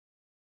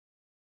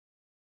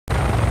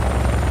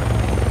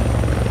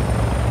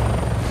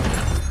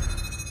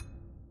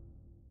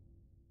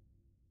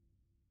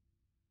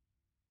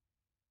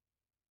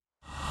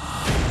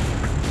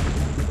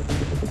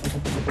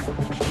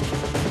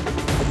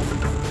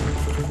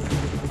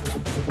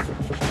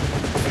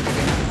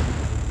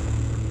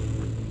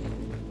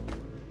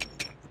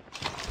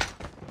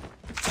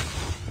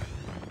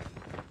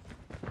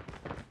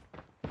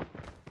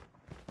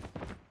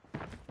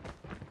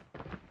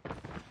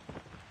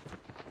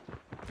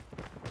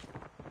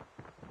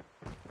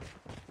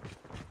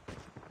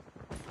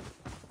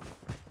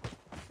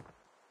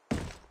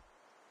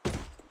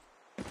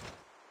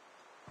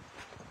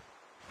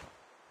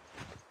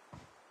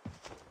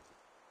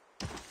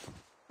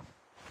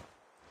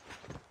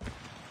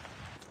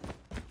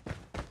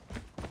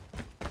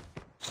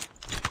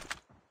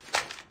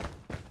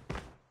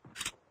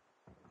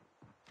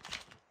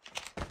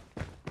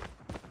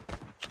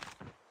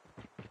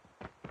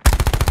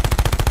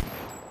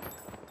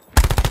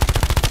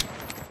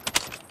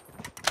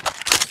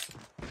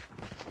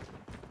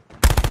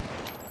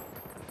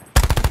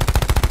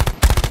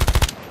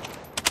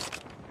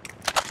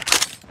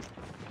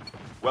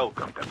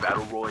Welcome to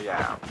Battle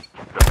Royale.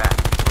 The match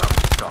is about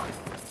to start.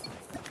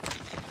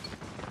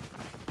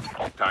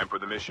 Time for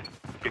the mission.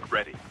 Get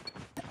ready.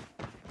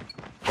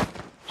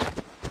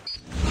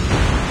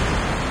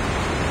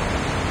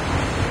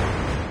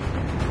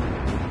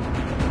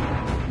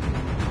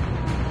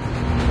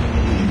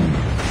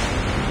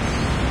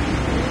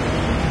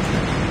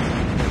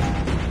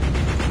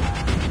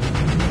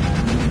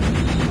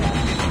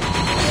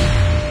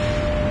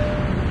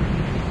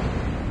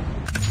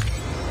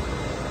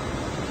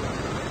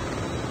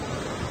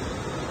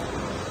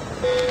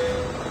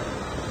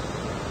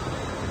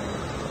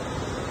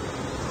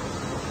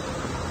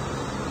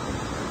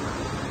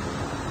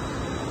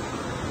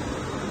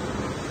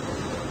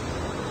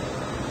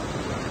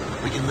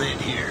 We can land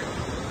here.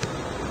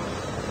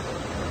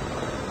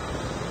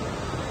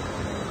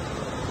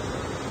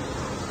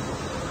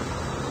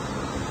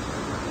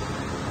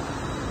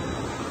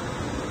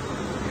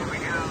 Here we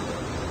go.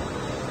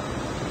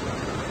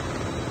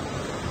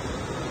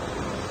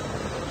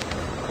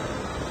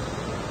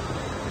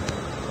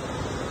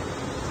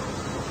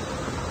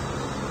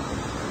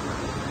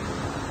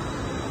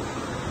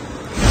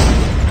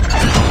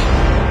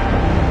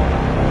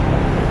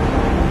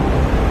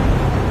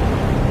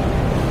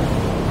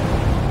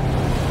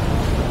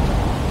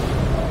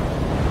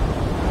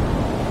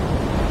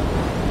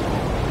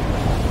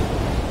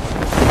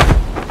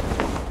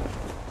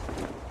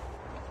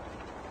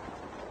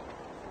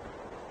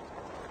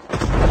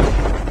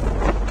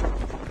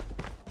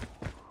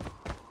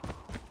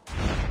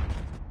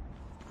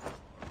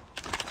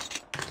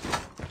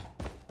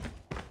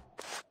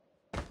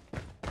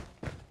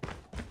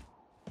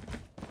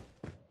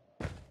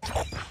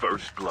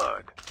 First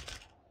blood.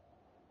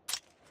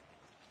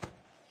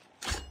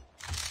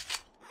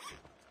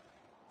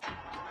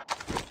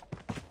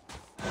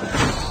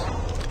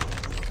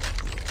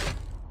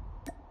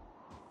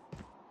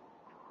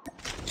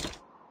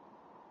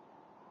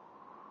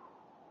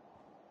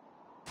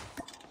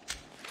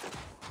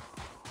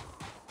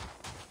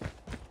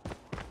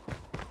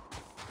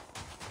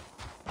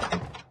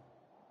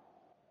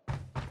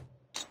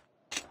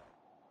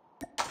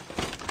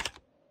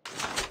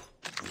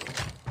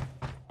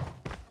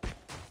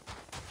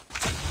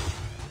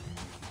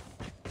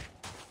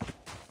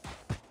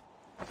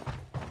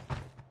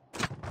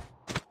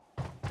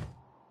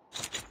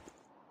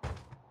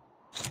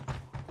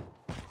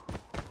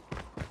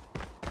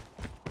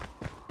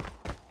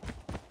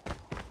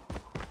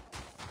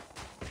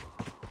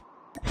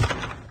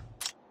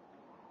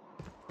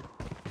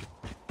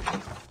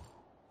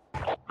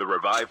 The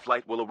revived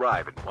flight will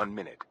arrive in 1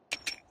 minute.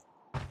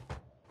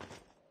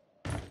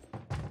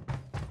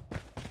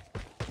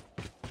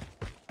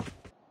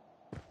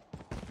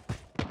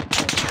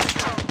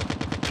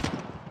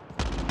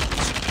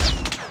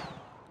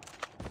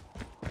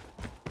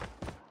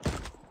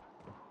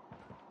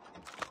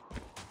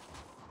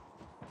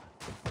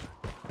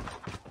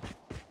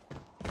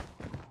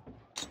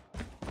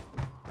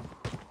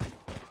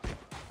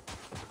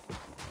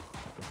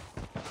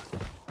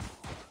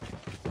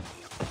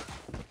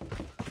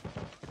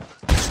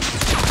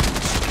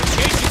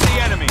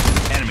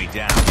 Enemy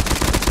down.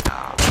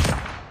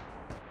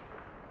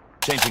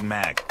 Changing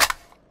mag.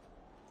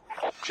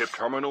 Chip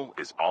terminal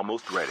is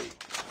almost ready.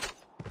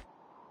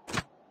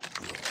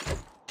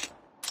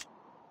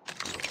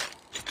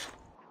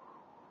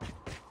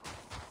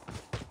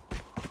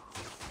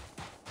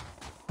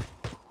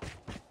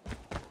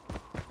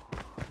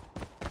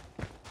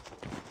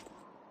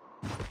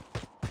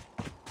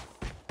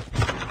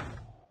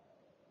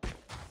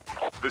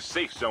 The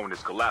safe zone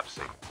is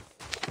collapsing.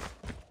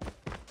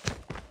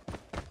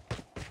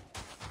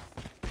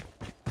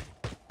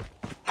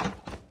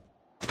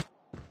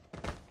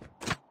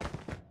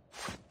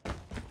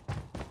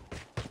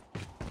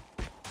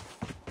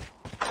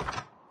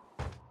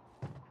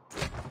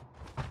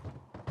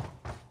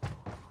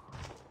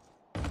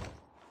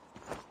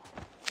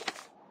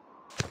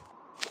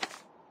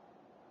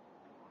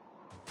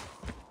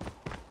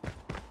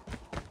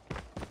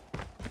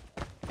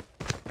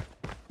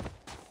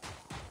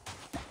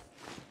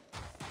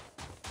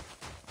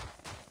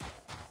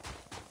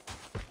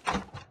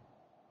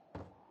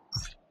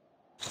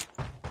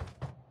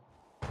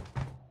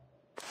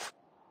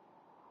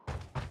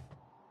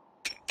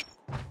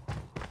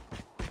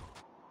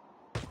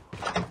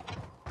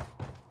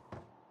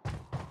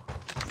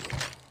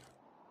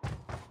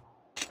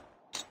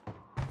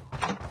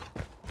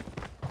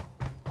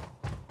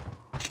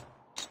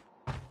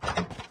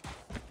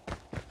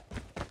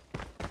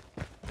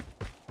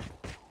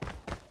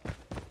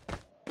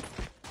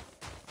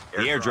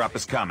 The airdrop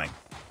is coming.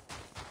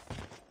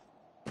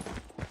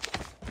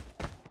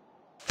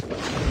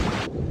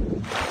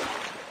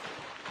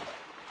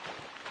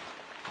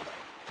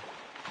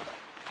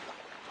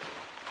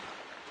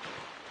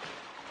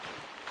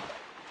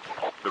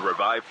 The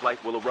revived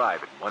flight will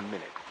arrive in 1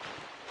 minute.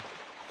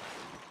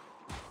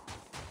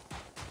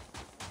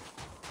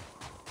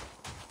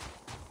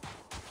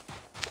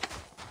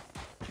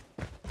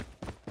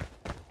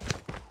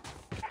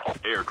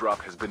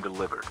 Airdrop has been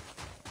delivered.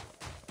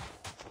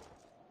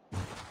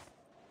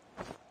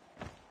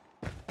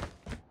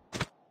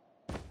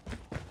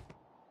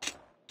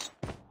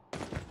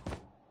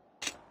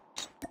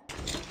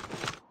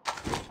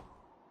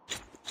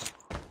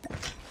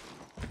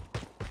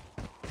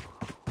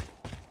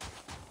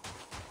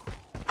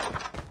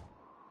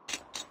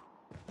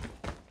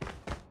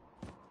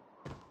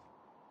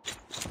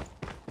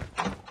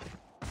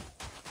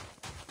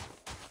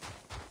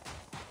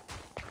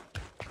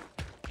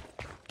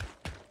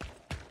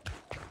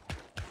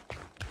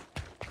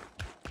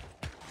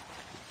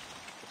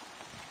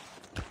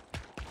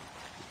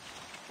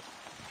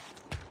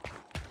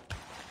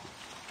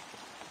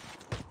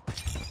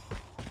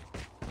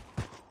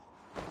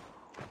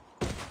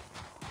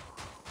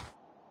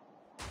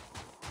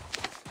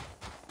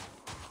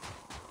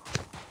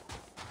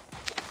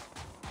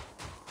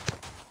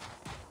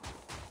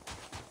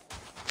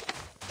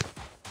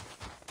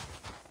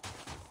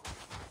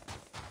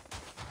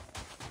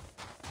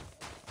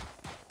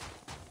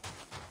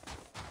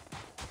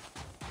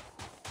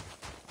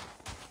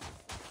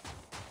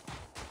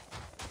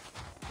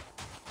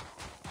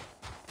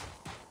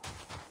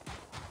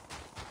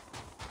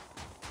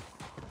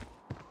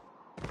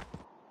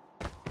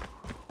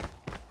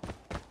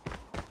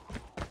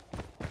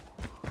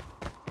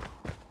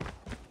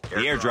 The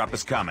airdrop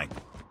is coming.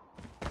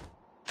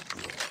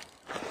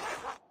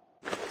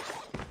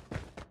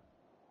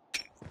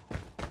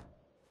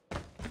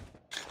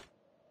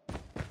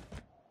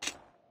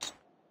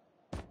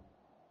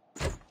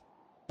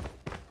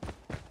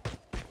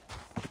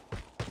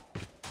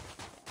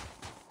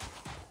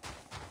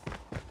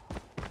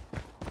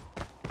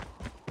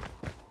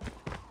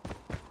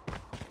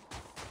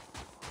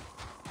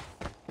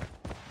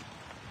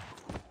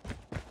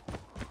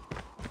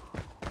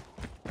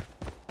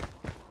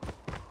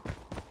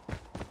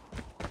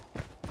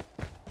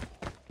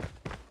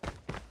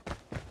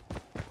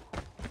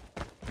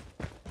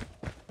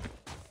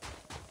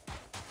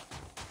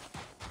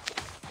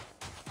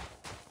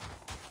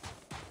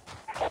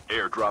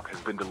 Airdrop has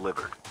been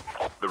delivered.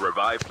 The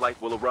revived flight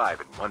will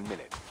arrive in 1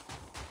 minute.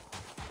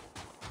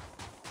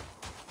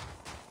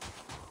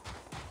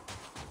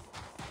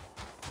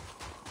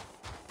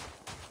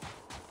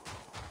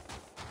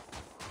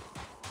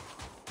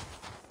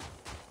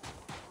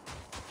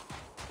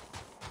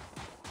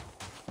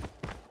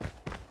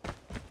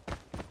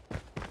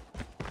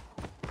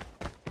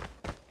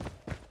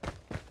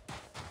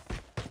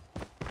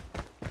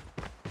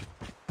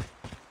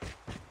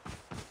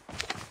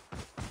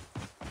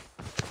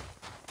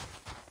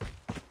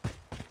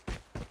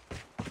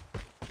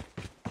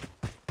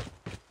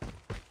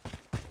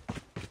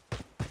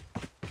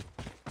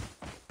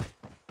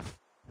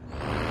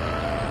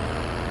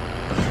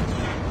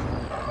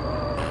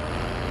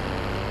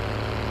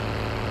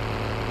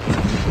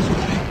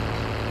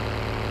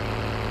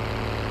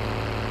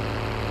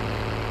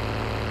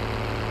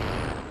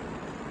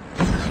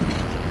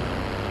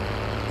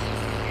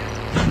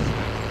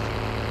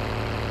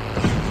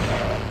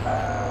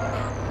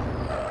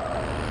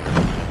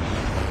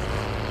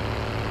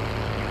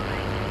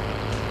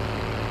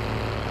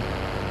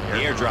 The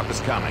airdrop is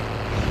coming.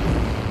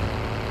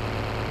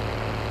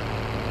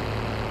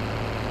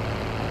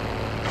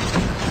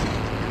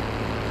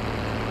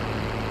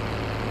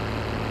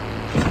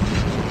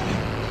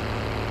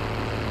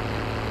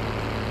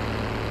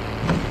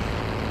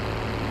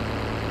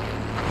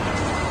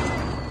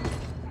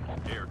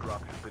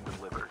 Airdrop has been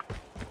delivered.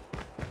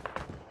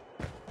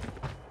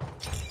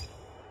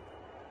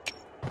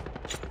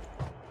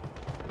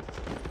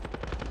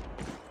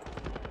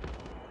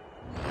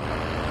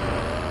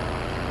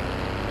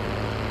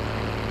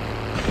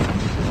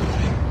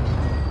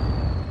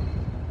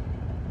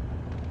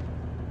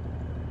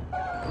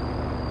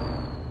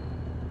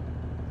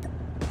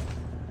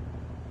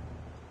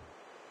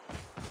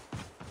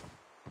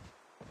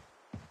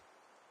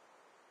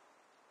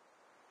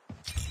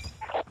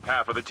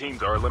 Half of the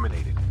teams are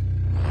eliminated.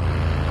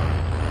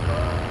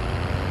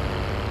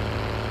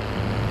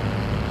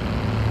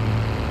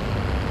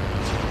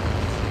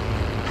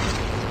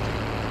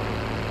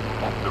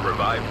 The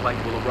revived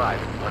flight will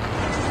arrive in 1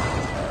 minute.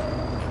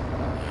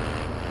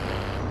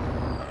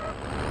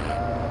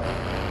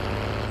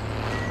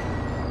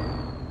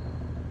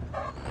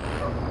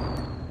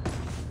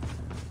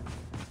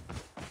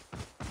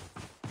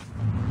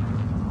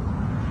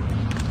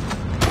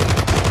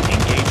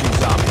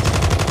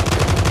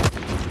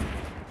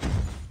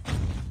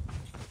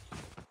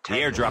 The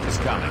airdrop is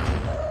coming.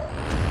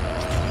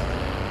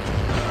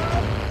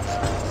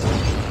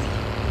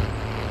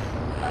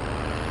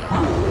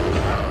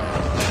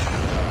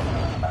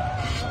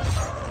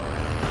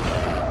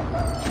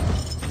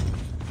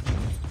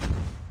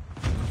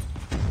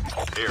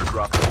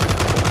 Airdrop has been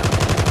delivered.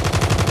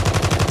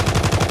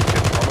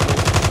 The terminal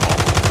is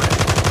almost ready.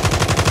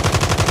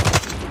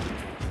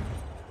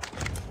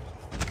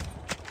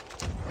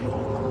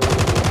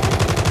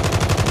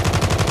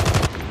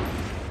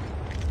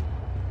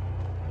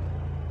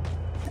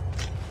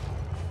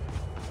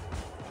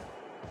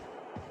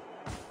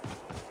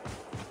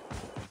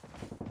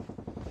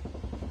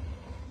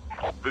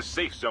 The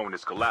safe zone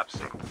is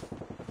collapsing.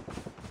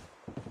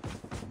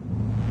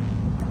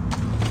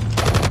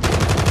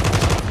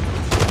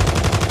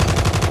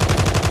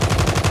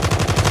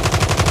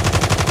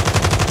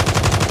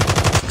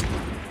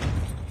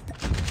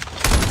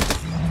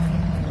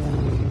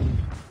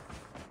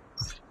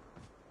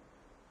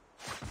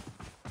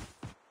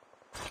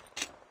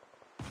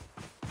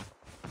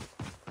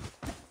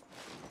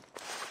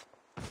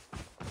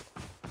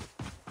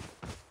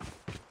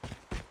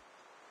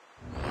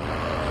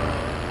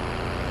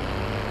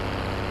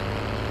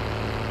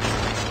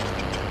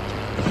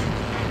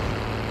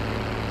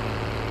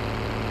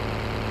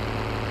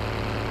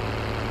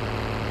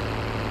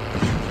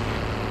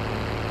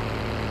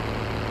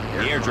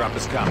 The airdrop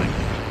is coming.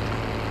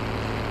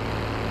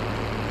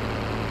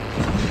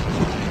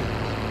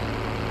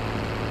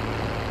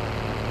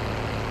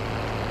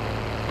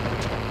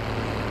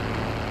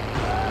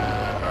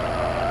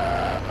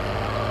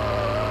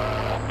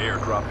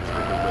 Airdrop has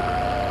been delivered.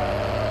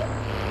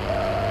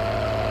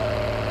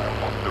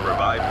 The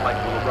revived flight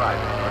will arrive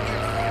in 1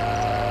 minute.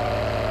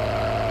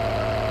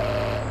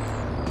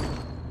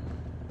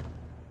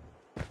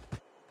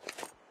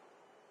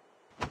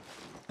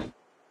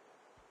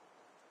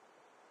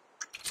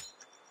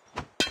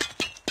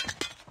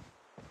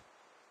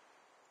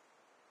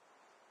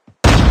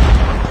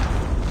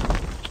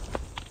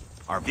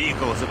 Our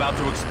vehicle is about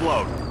to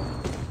explode.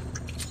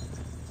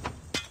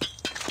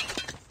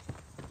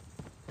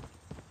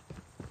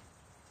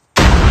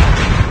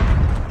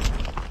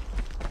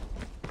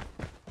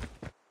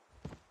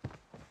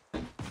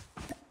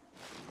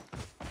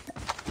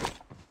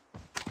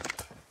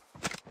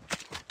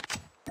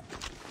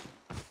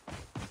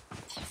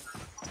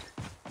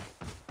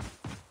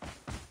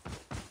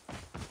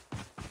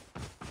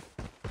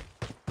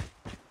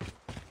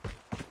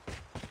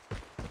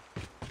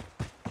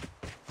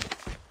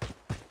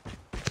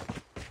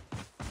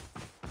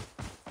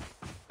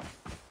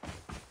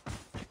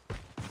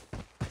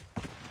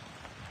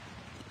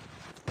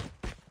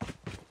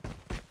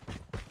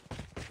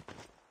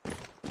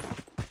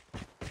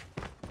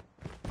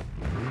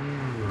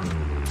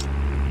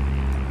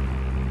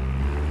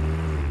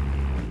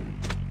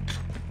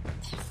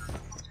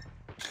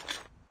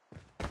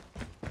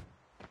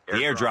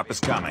 The airdrop is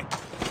coming.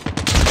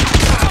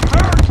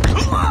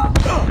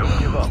 Don't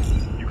give up.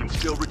 You can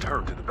still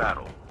return to the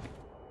battle.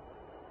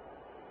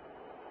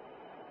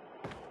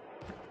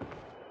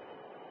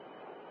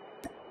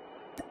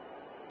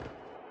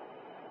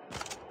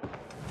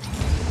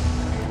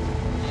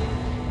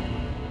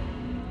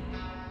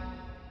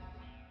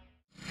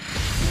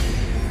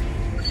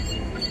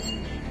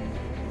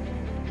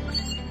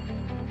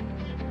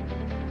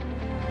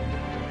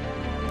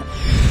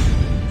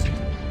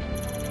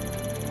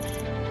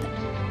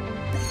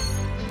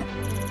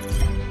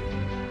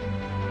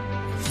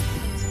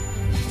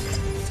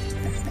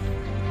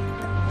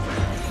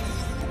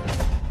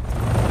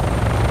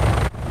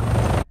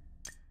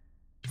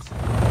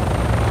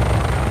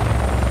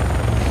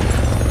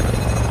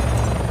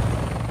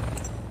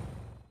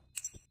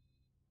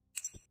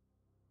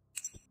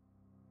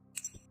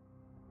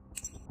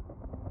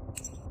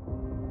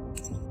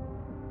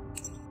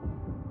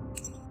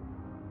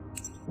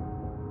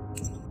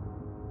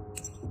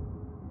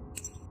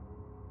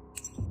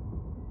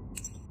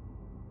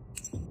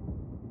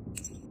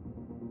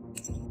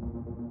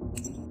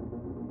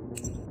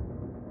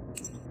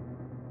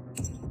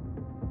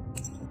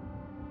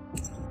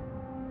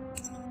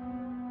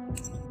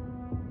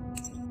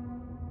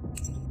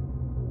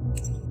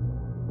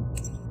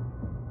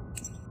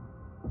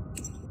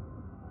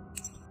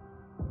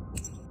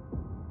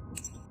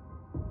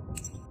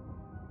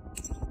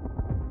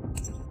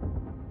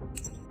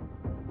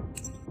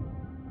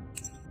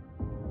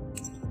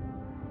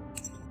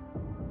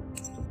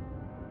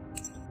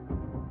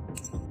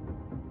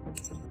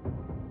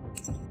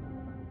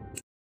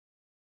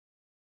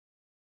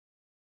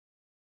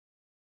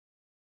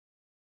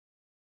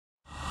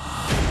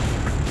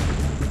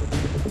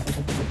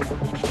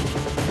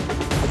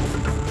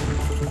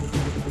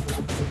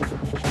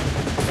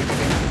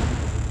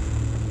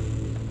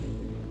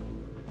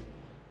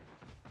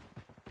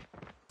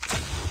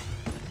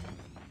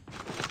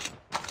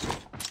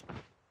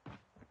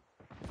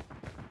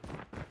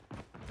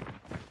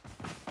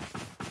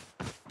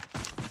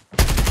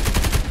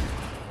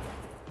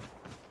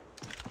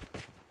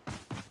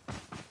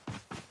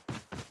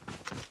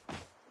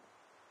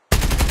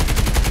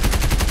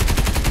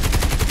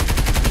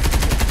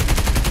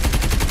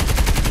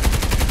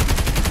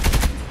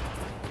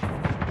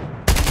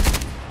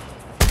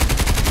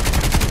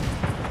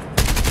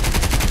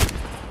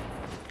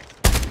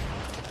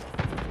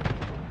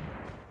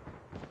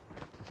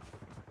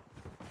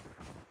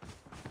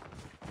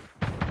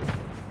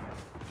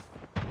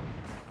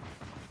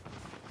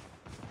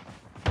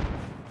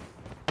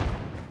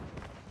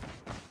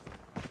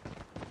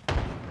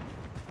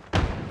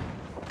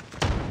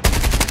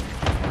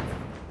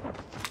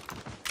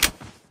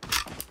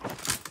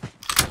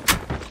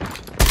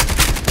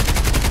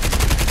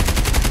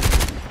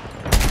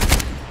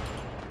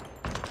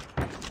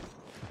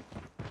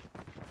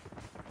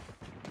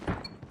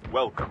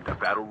 Welcome to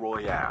Battle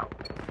Royale.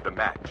 The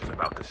match is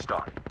about to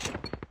start.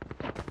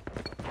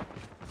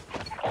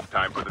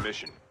 Time for the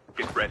mission.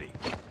 Get ready.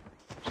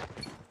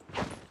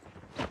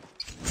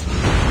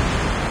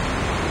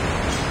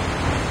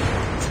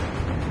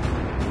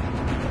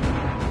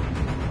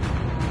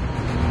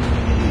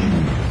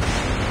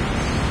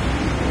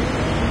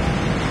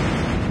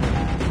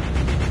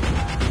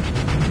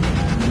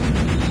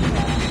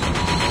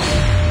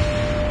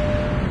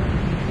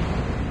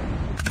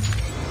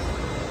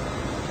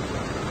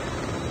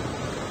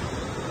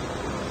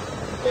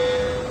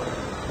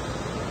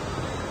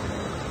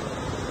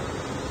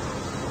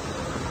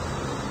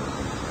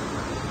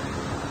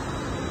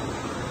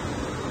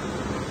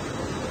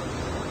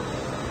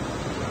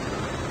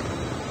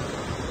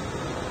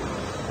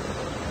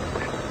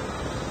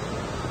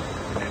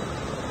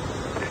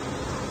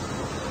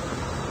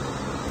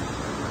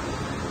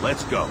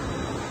 Let's go.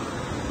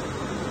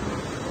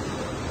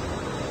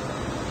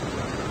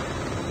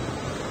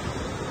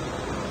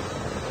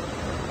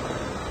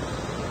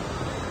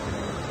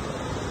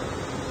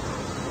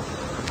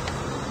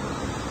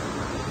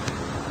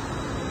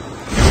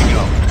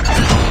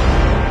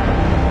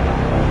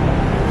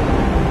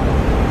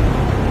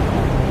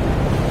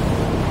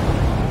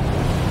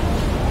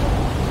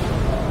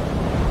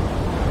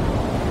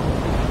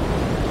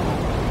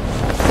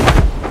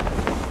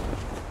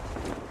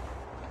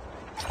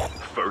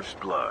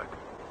 First blood.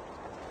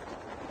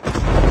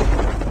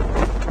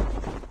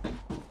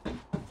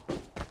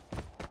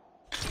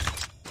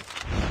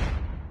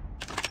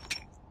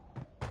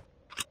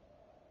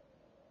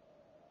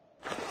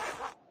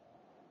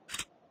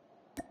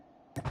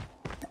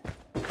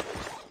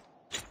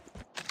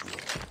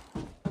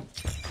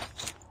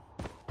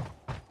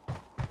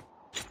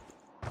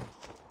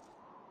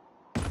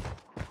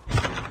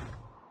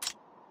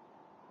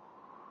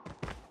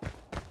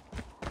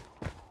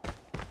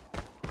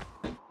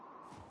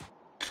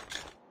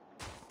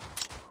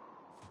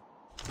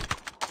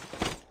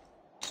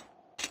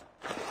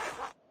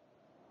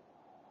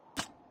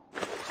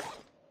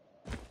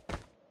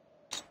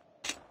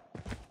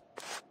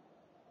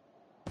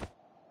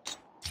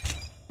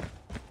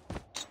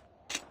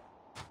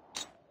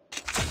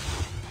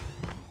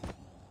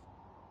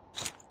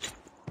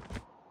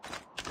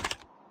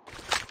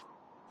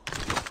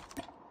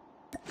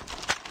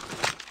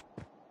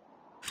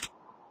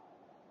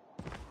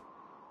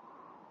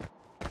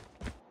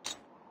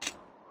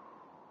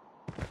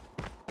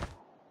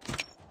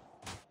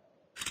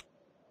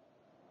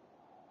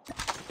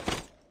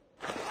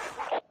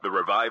 The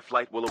revived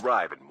flight will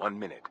arrive in 1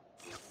 minute.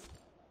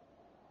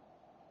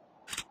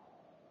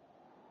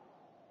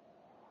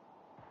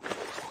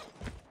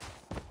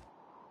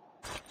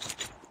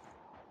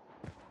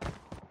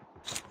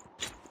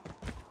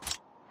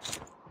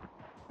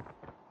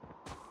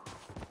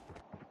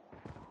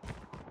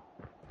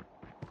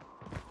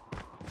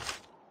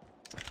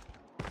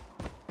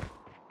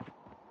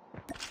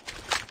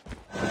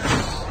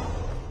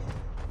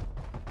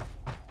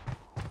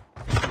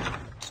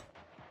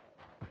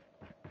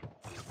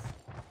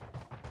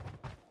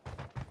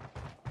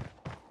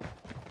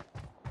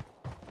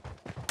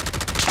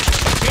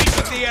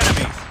 The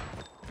enemies!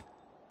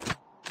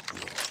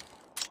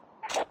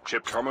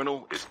 Chip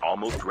terminal is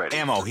almost ready.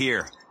 Ammo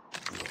here.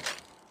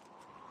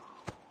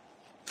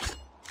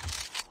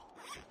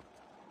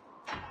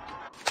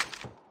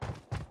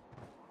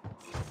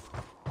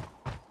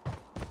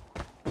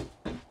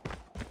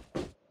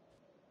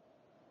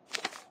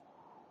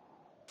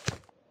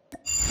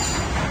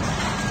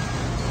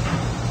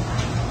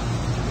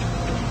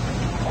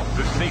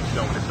 The safe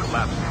zone is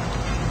collapsing.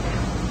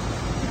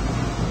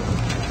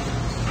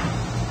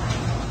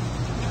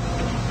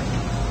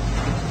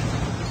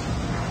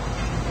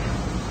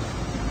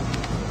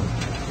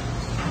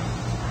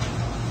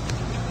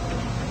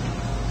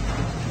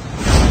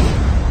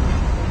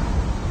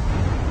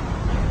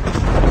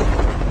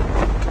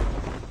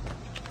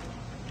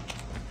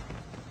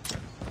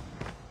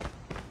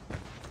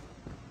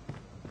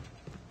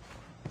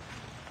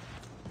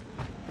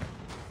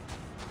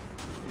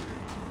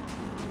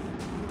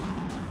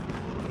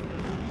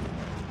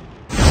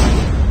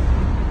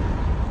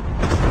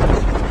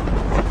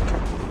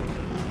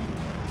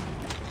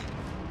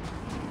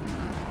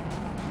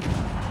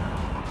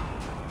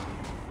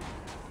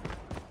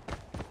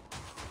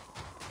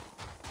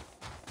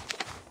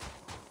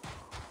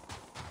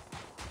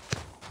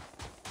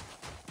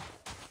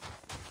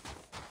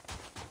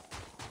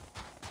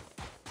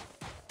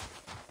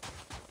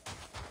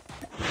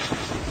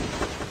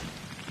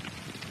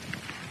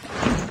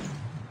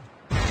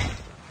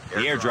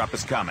 The airdrop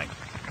is coming.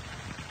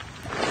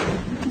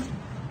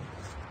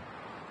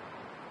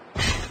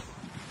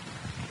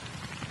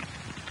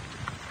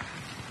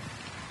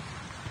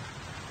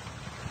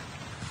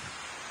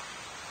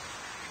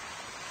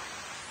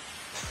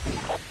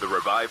 The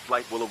revived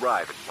flight will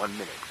arrive in 1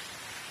 minute.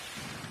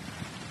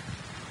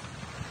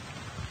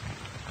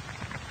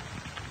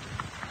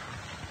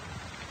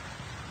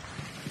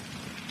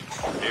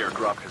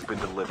 Airdrop has been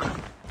delivered.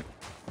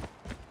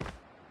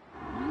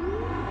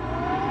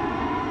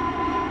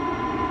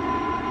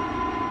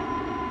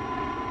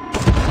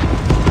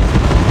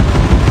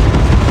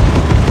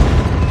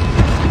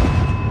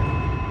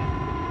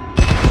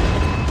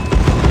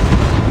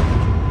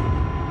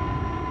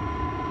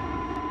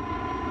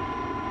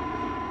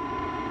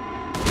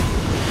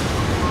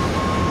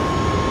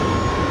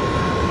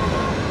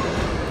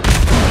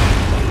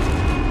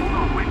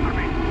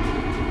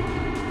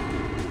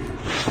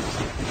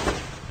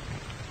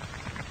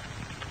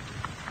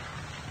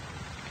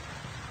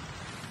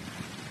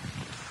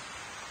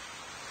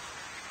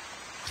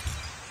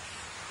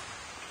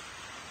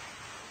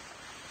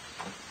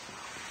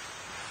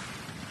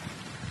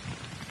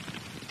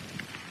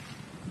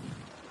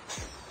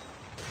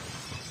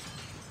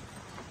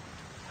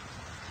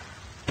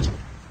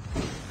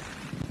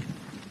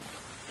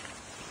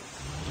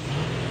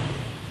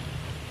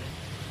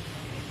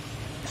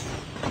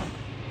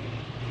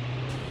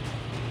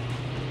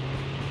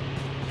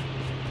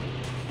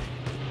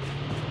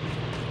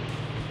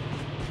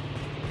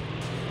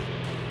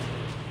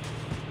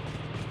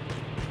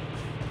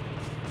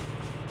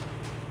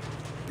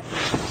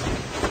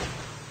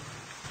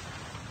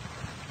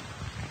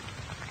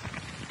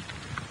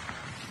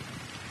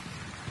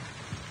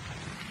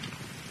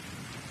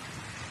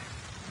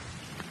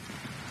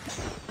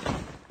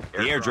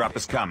 The airdrop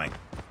is coming.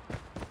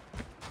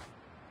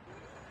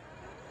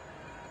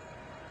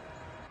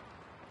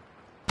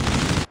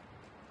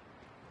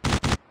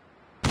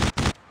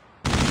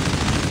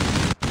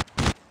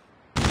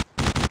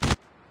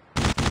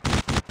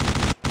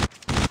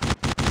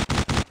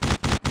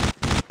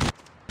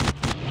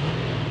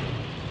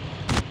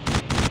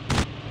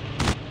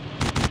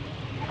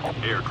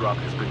 Airdrop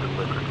has been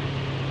delivered.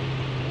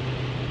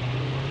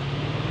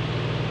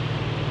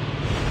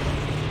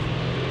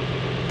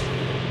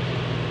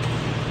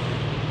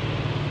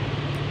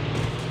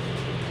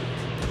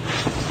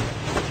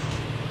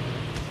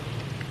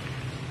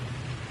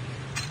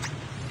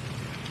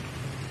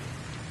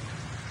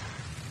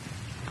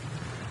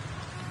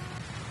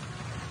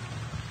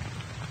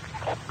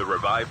 The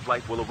revived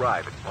flight will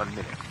arrive in 1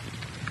 minute.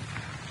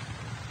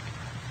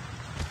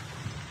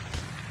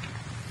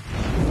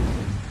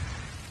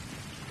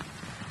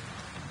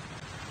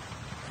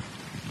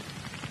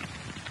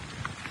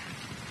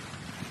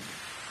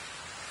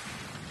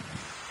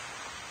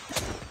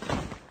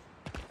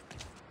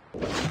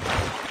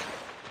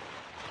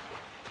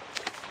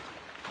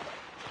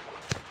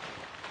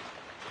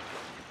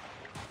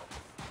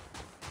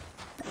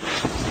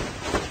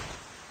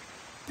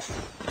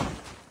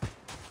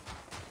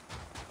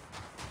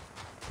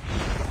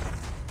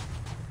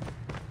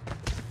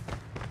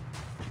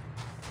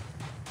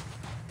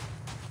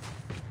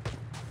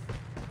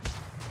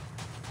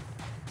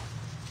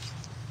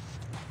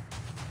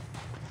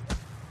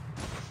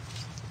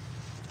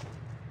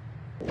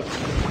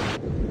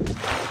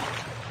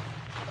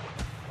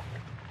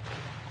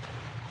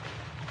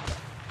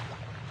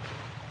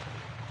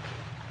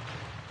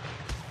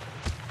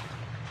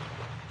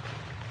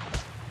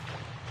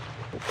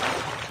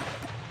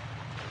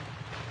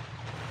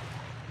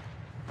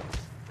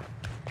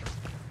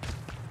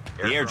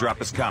 The airdrop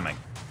is coming.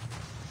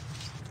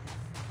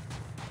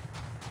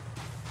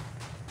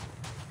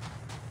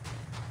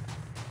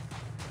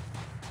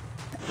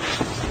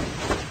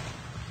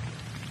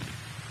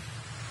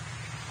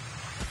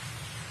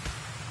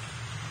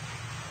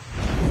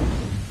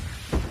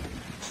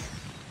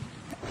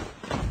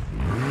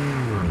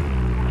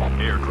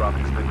 Airdrop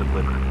has been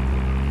delivered.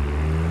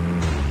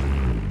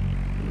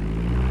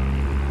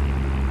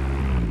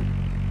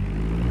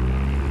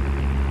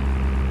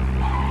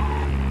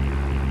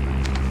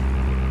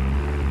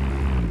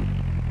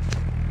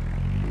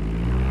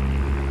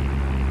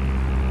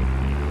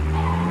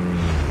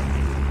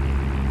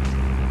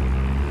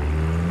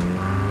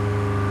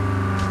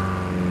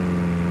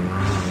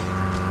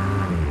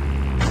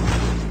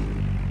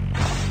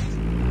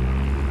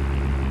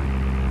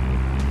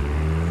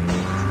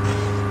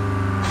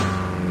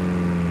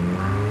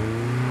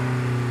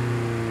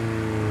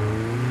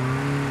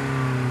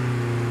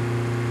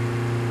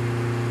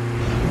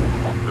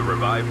 The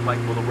revived flight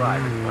will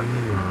arrive in 1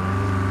 minute.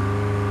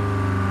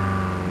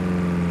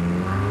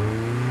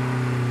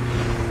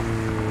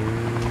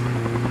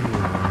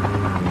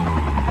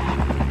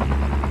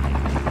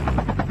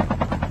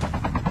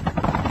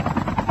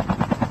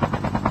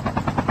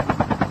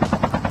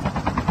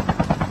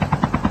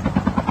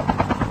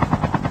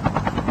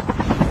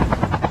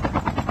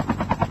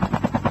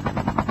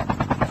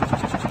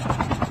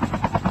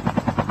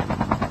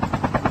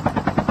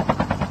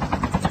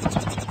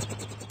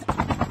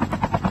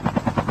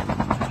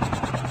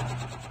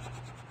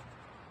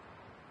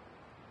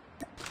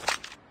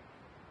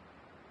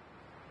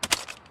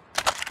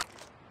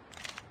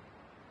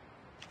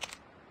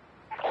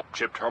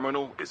 Chip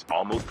terminal is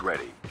almost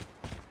ready.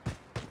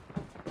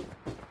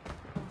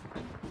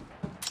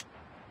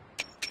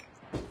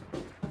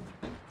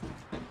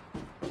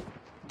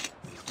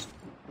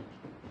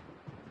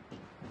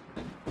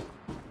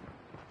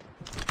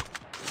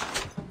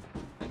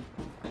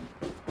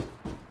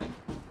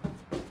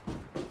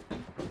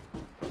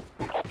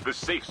 The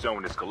safe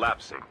zone is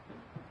collapsing.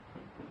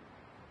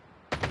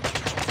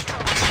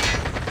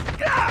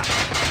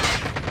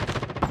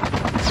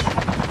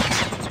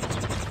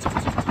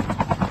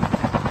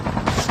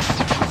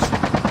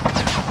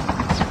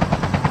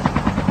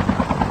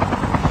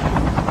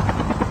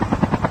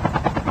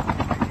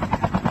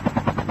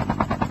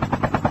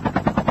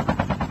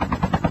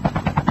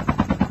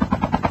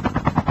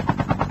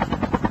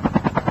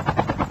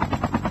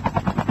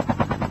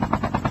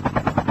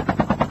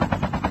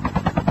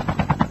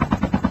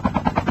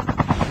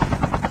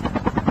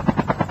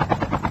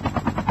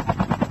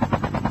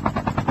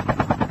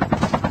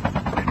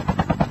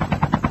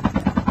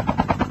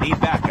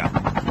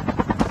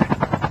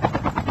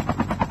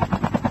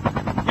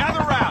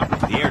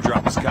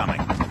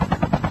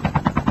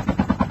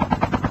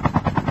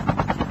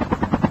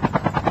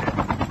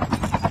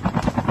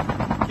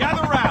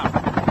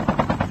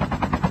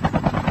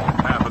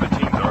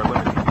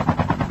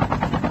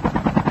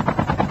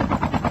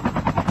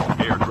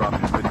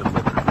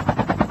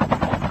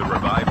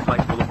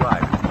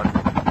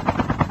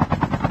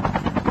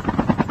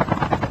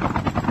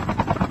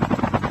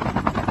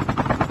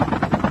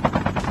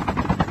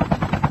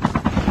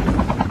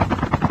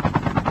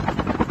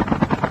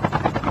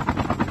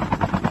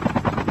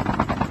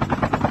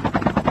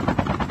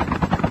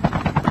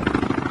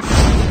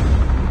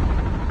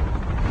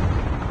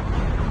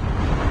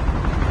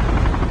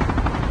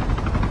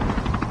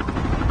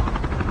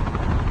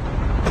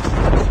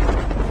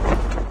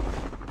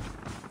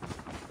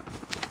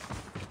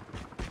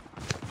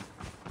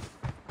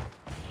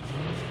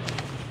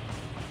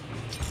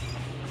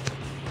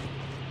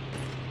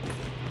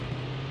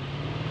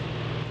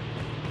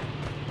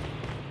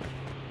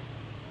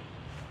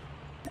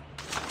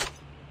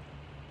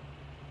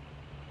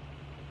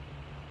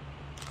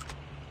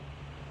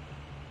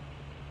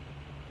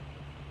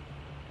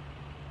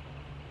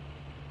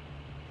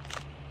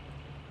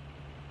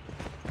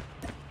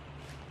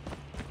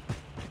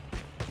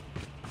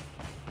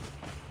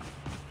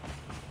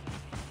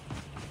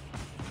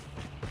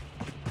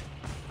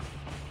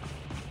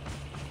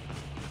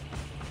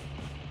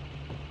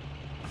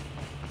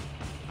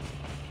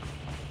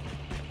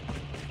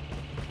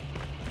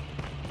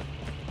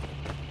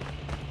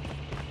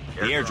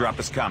 The airdrop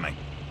is coming.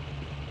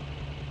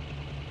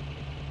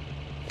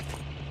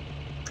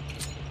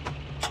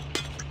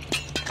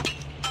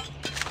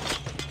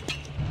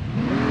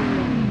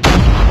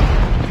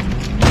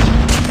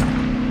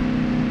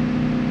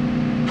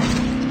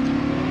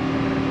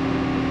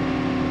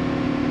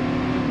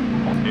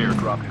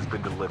 Airdrop has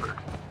been delivered.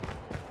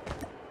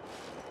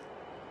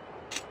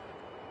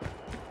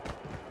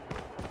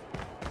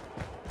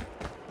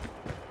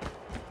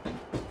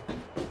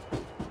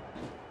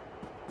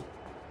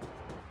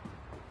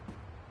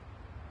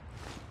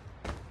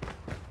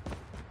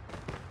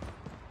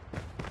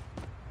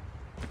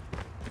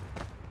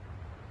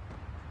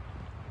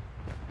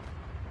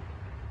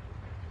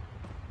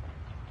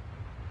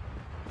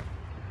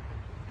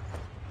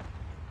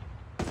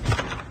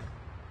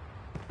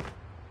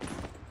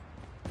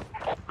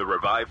 The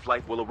revived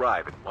flight will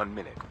arrive in 1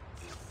 minute.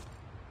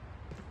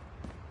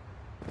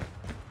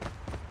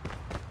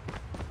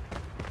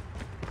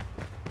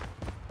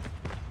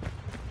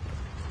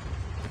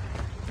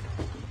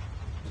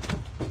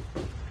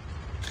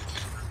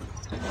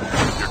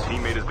 Your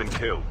teammate has been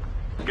killed.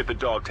 Get the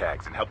dog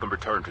tags and help them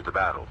return to the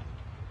battle.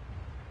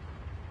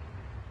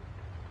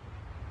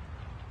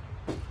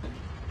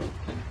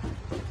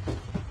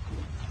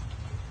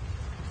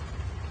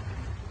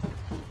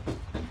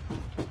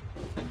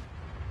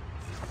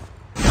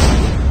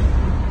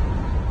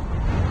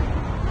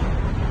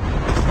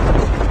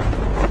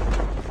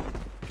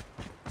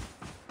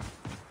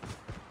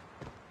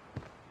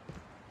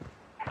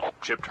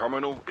 Chip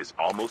terminal is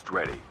almost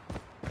ready.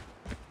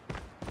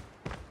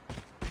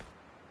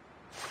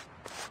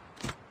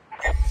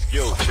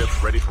 Skill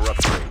chip ready for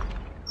upgrade.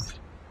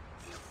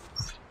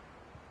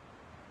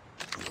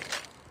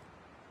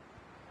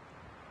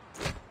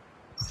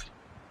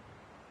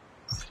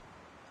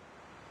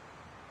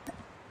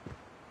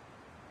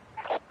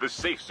 The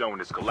safe zone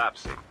is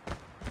collapsing.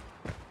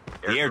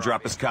 The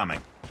airdrop is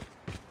coming.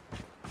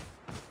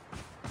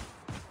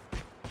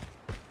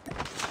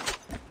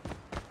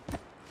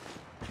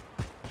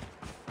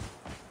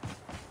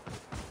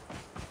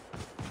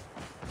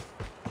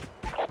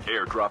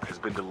 Airdrop has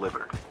been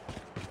delivered.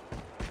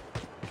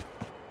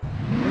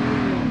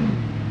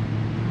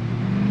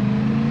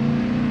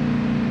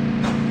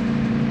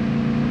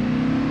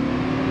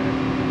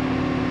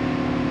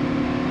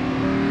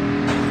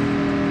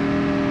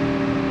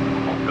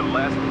 The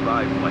last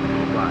revived flight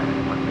will arrive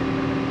in 1 minute.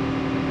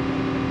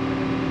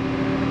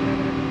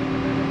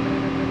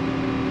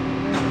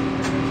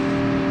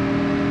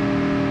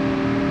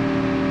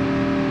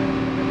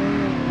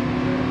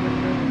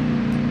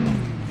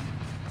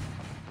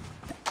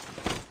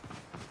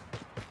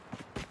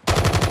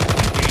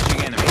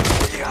 Engaging enemy.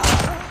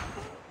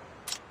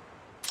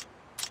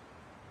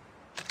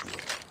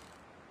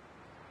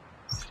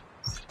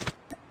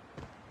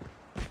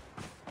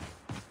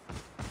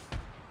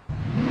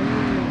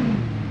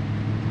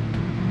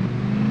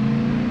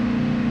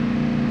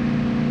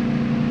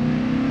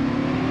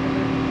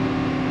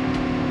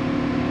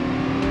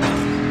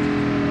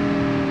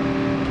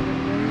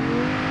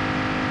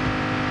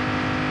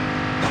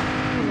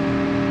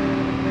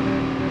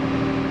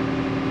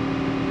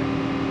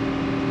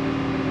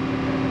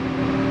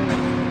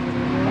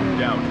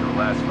 Down to the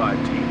last 5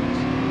 teams.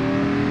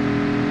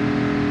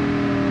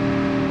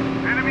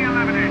 Enemy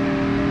eliminated.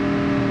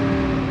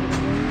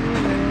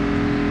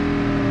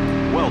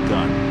 Well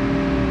done.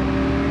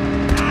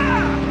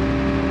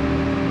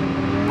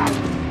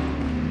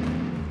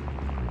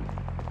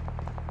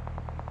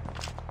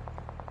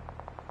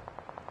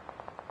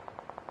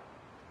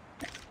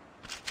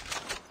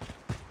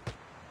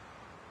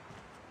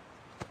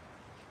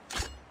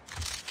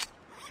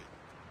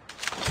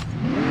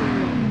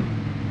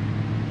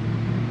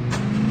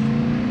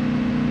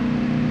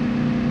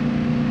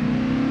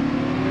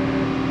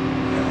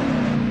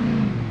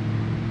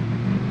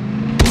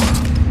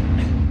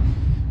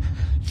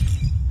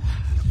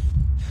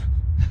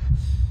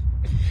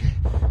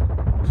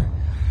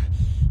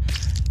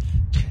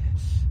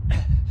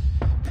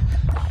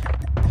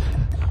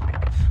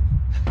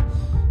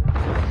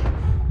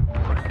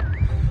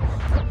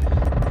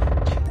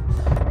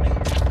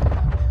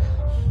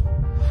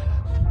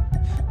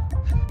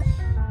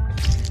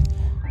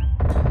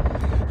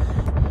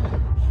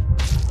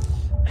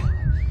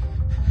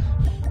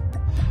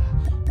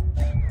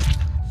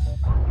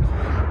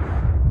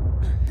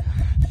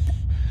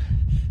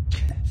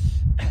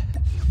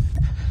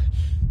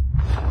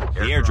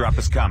 The airdrop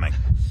is coming.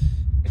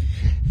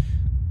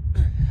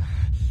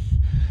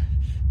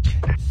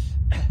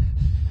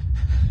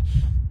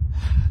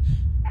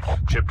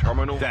 Chip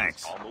terminal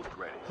Thanks. is almost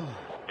ready.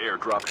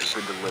 Airdrop has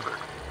been delivered.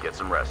 Get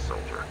some rest,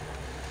 soldier.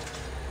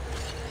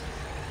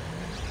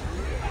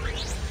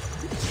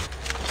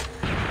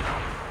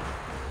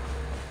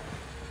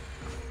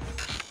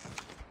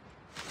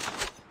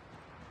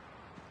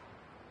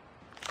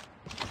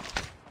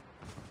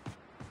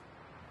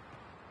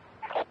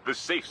 The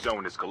safe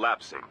zone is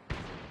collapsing.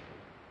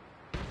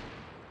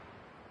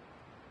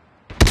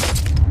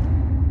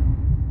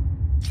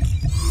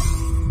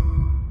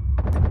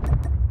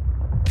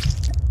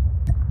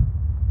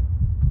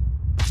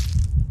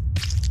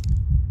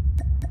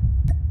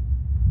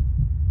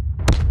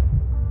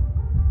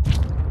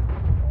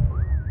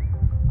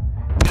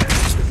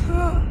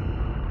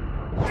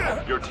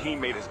 Your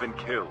teammate has been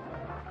killed.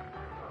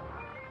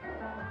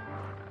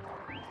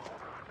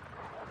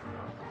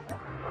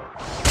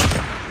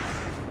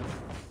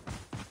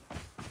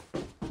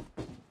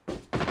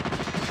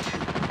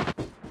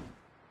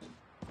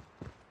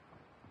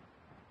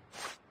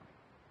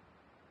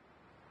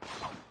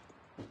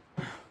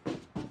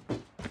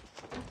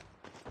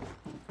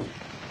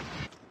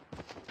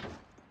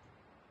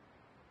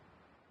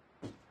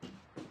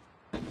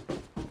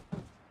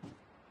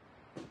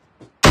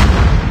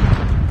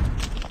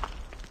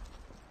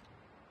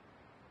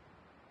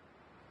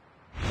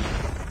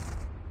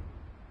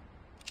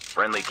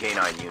 Friendly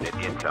canine unit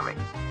incoming.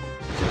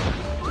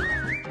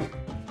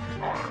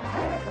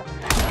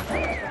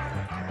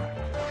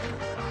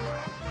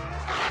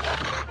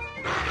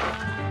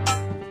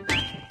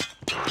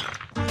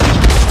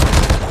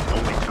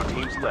 Only 2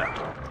 teams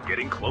left.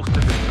 Getting close to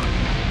victory.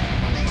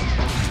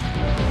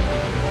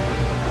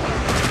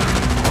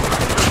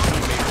 Your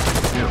teammate has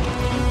been killed.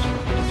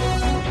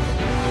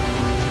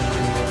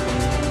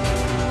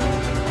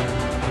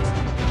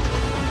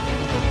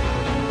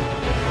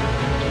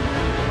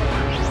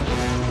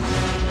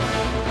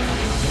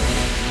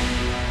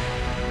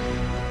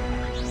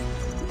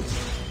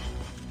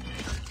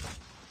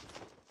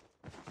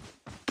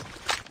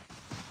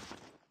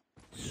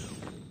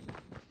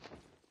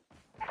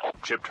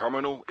 Chip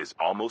terminal is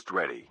almost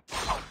ready.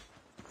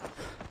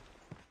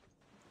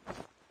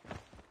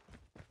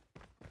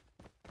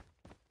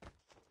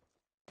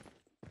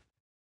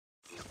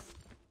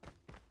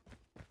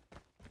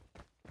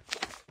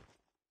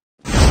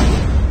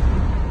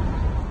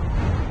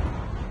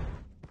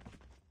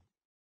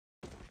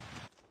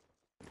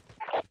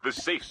 The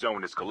safe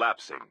zone is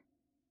collapsing.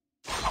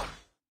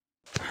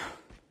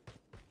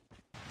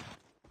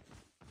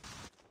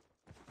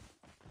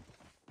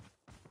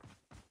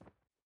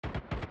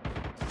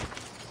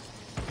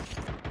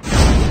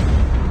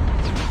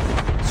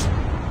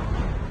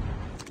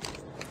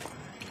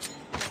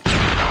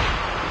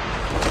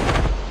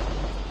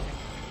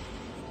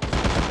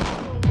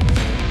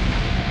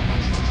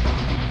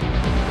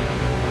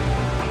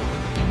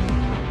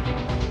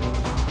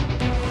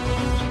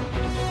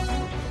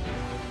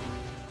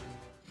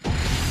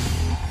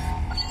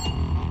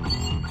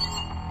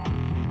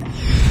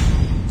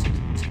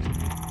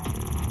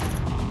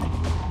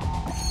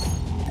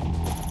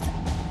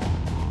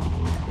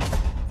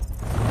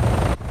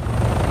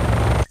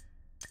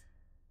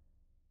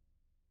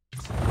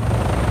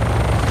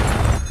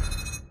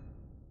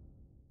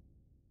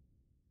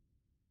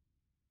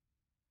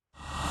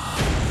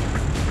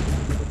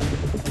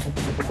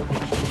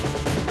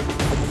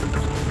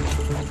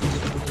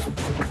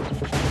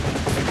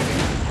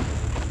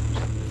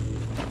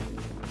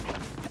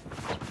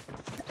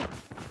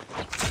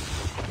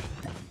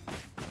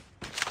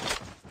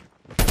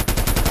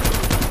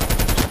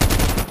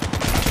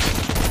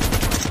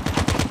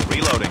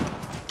 Reloading.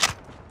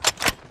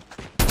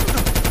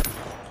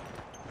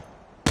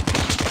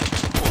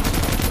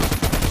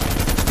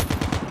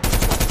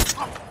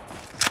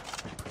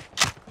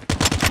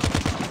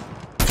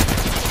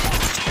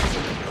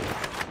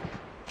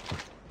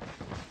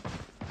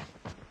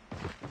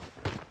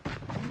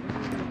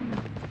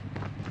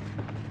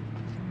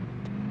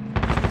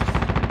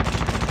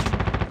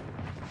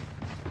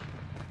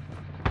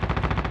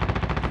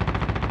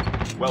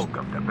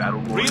 Welcome to Battle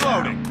Royale.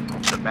 Reloading.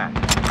 The match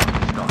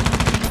starts.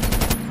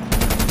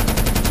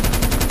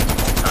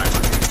 Time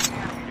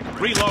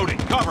for Reloading.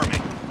 Cover me.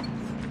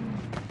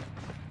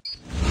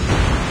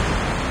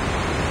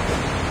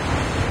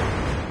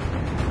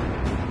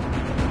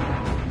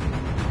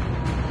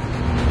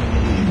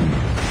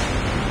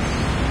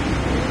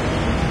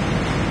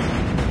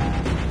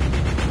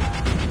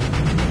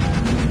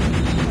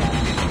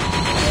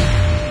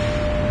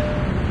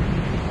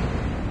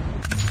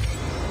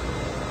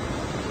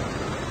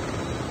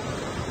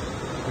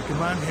 We can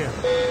land here.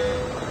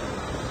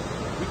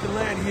 We can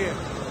land here.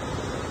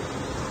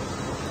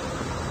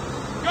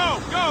 Go,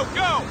 go,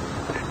 go!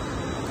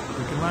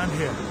 We can land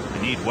here.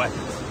 I need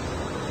weapons.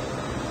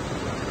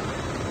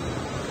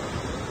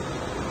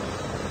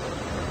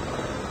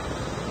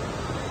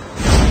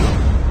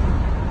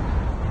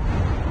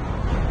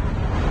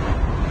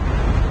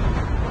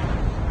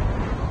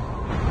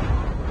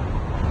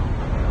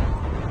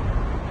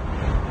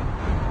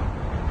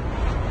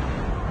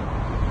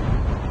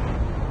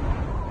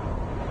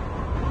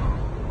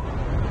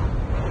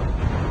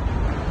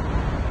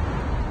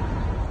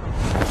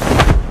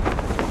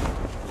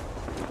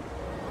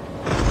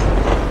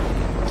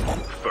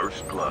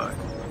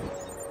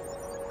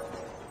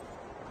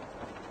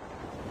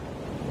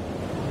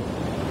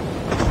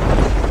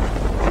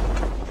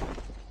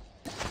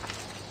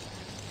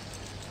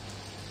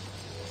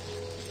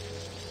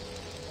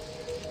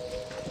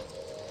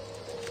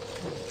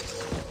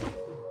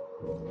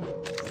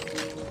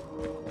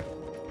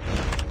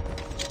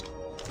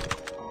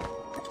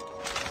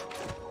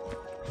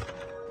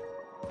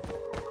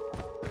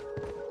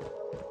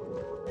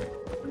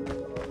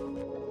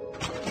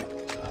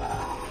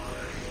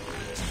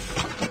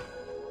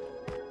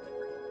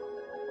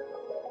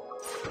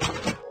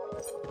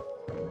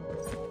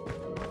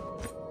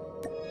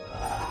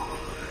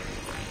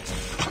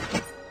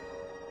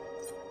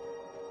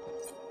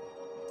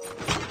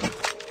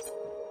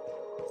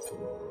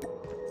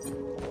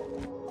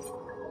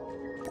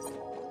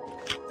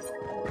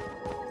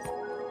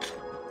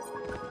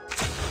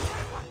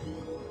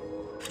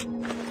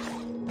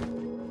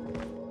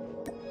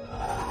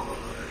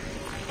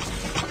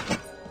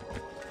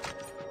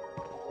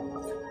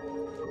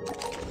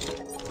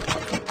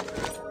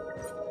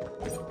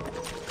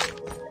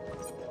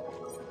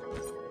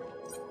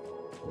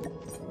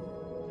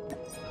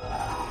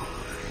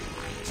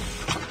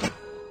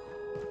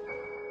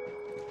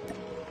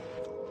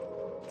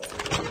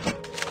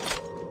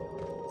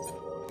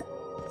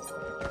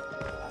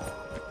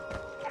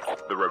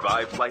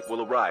 revived flight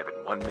will arrive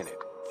in 1 minute.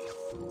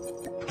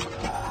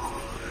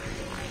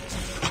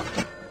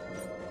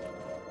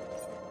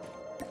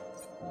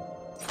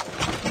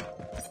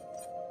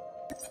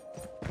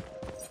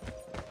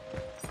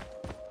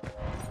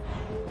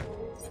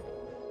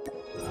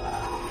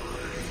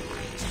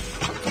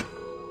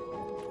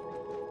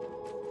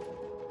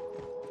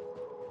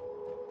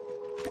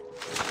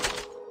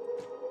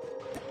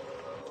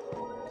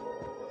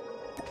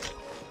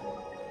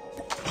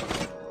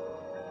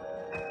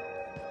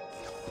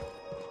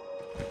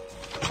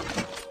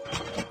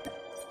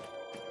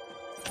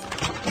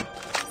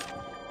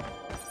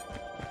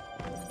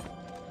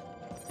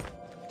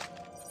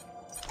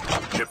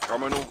 Ship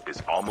terminal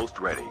is almost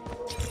ready.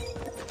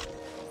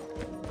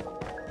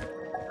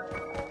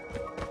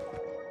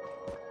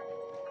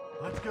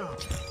 Let's go.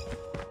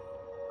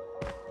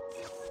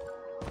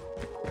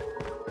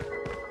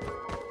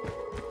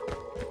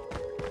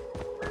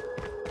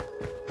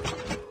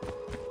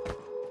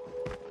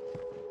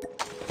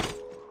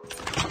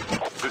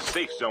 The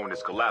safe zone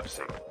is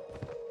collapsing.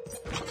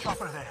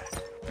 Chopper there.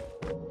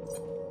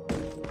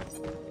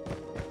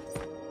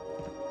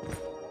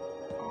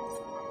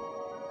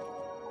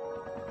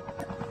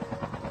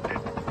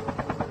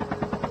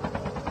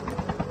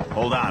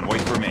 Hold on,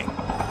 wait for me.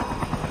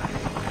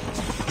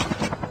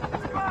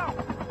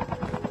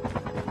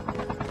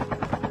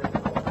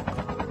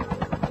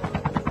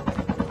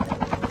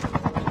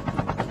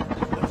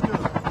 Let's go.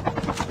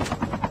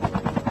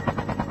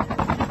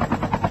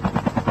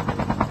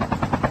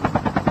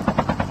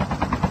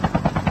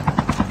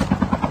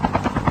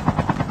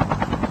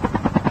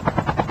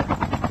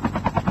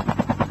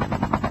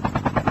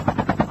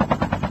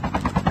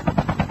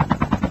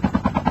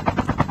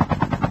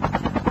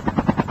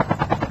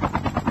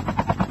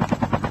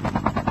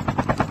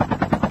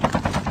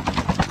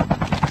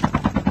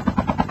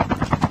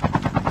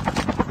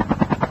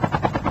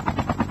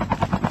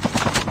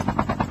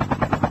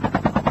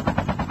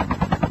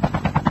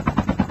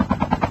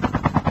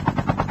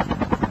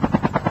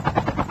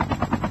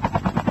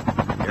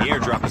 The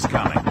airdrop is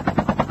coming.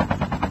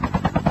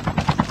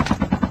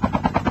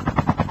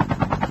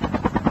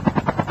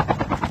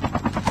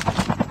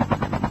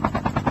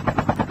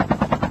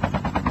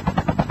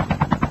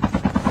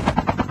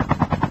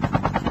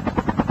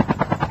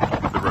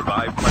 The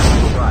revived flight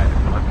will arrive in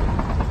 1 minute.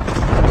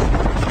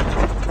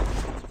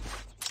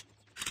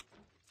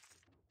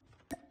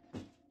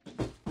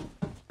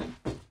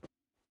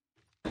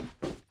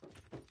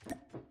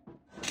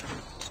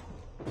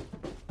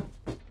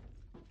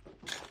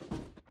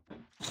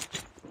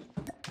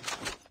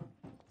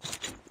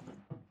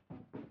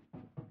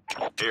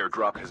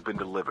 Airdrop has been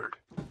delivered.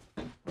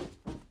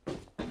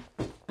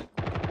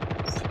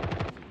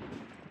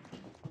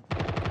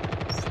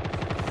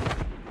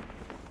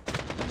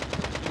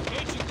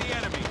 Engaging the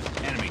enemy.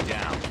 Enemy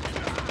down.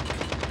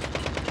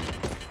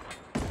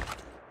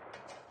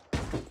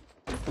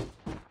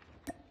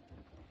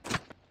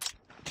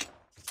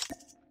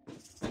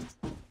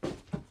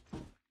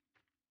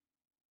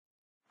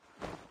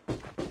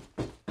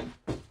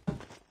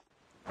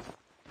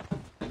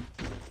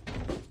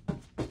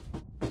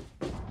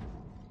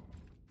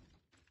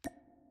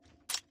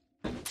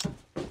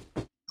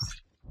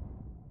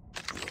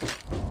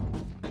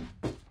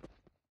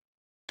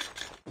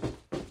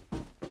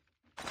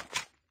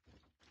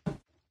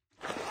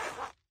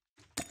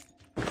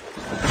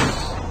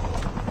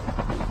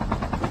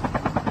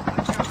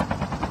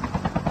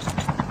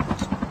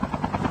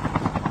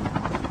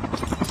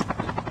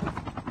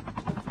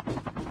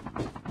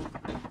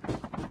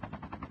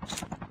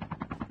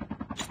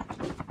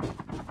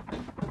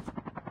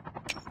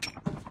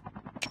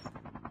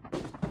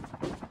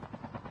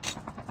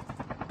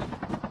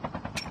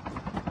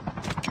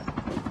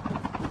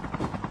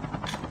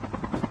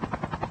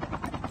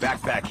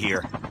 Backpack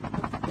here.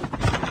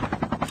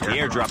 The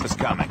airdrop is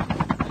coming.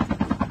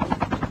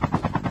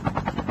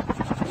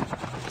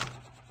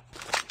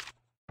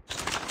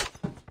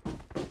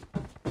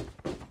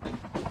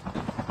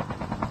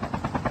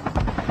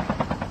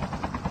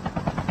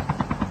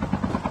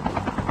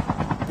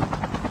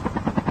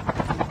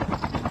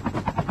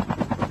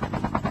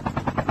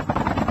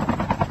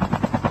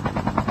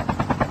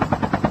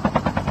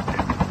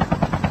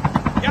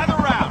 Gather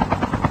round.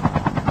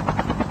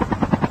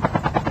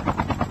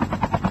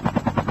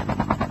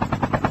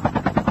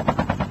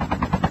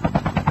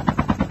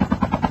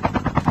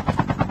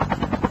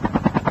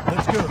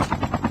 Let's go.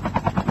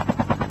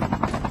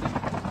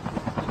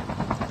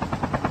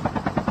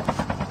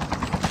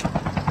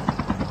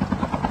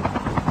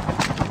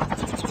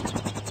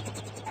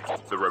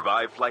 The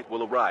revived flight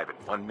will arrive in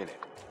 1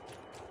 minute.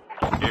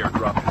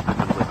 Airdrop has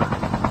been delivered.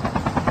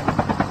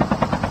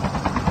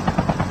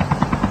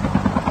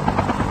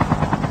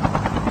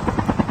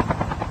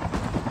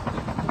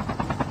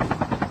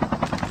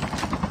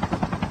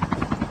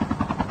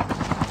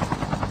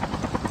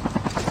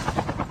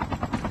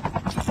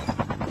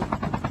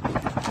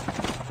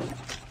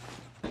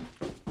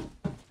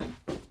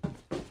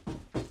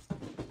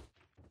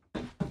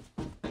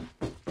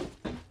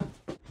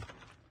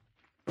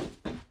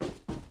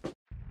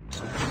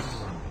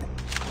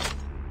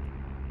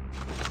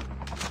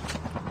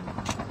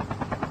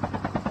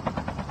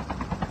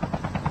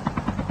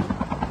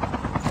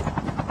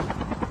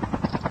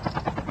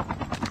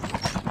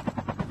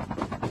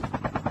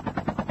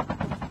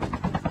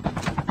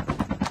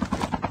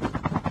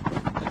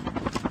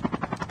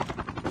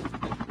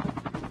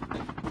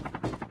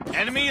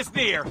 Enemy is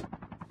near.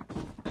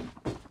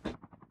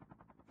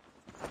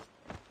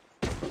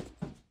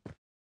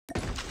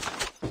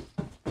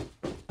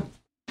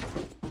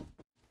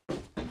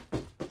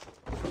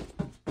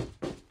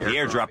 The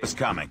airdrop is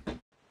coming.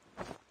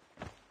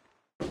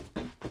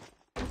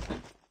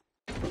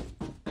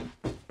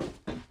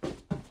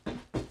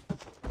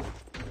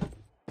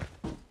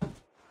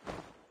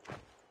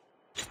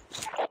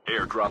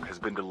 Airdrop has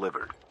been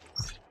delivered.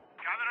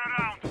 Gather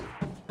around.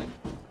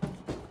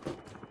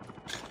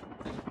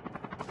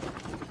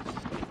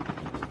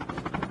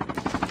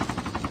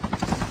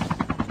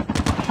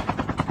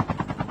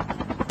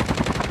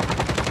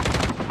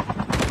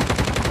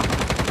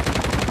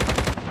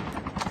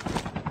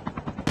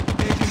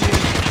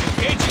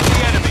 Engaging the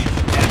enemy.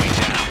 Enemy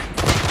down.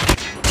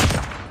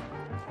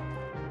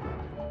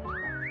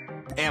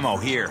 Ammo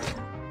here.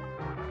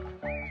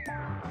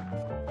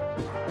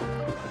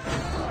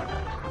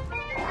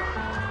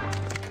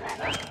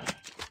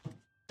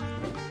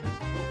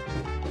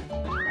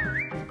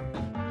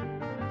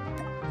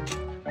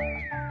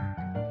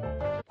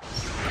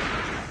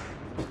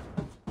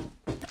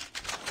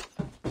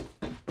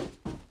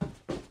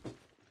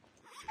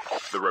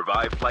 The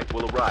revived flight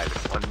will arrive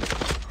in 1 minute.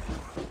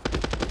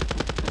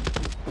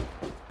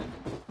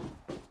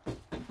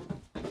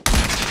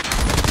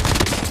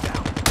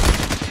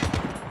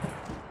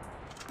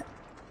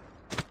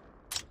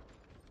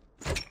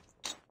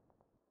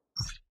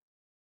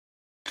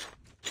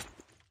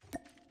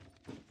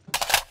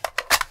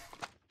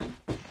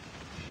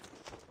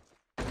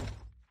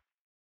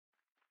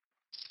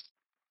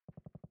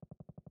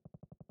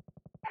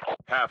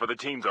 Half of the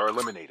teams are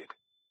eliminated.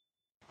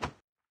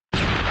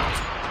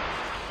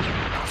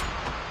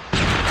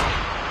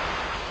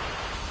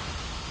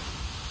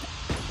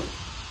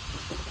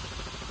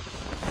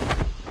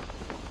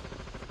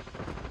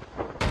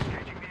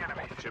 Engaging the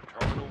enemy. Chip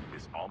terminal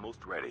is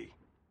almost ready.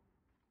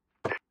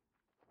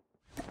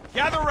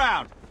 Gather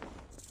round.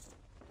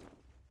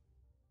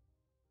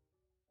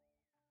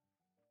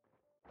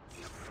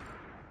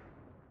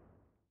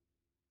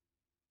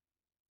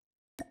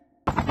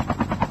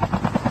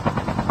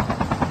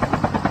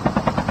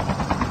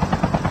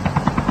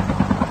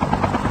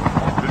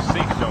 The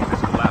safe zone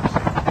is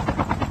collapsing.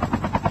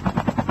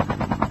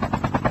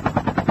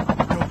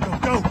 Go, go,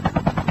 go!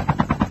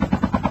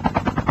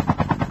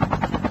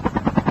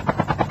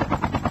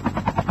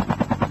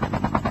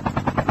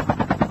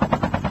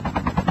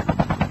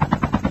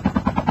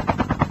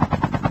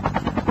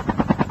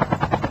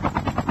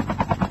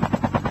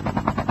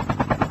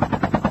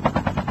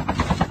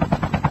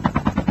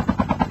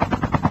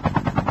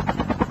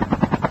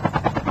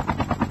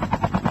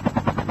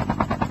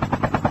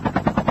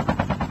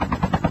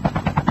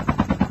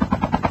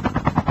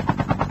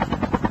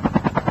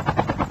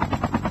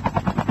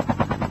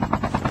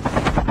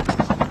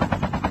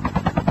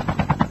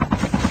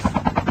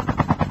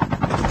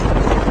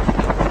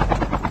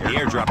 The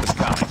airdrop is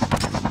coming.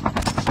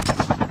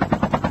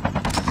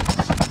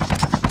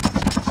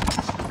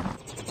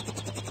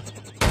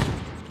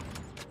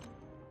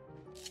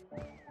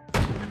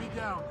 Enemy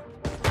down.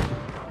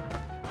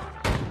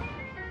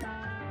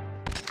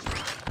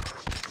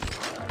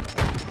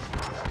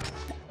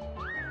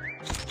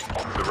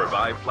 The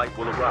revived flight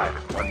will arrive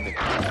in 1 minute.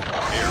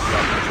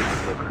 Airdrop has been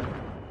delivered.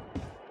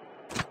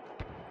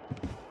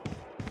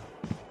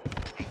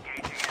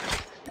 Engaging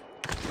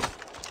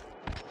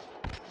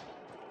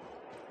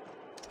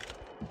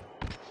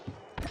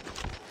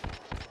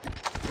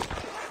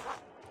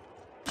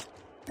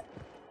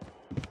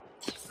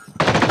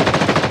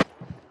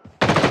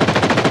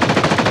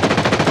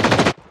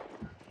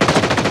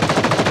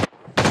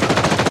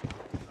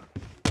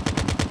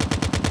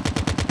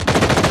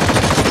enemy.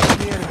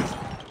 The enemy.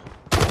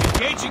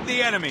 Engaging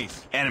the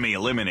enemies. Enemy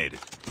eliminated.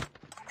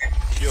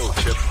 Kill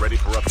chip ready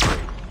for upgrade.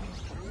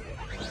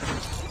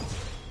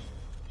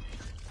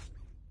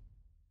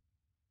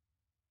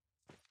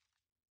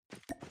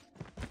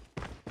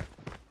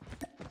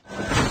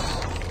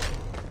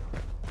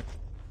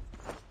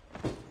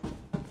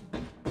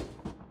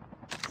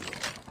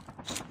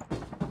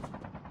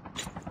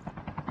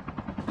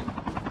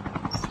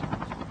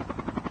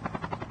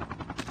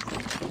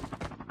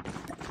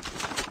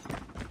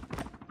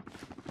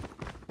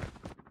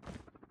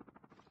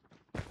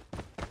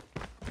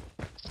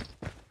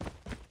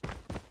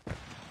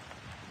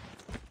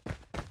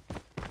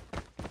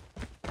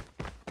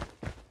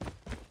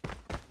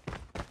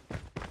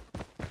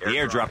 The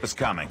airdrop is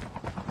coming.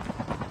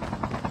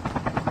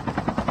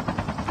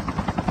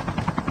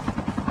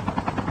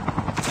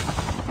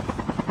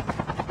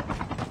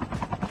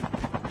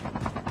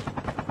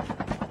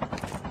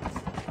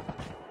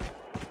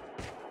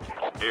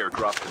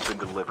 Airdrop has been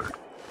delivered.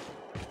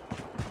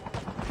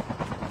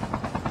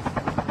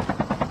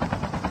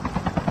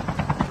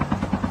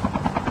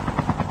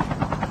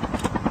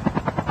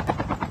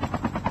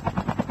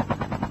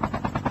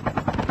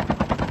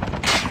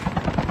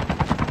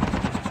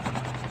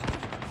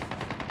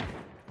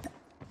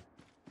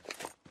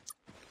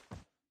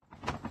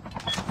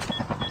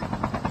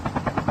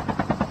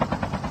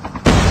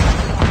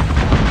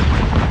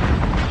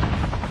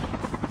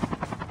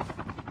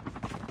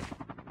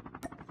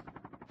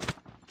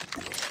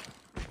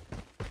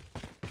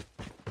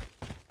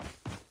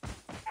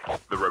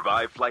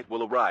 Revived flight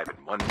will arrive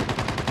in 1 minute.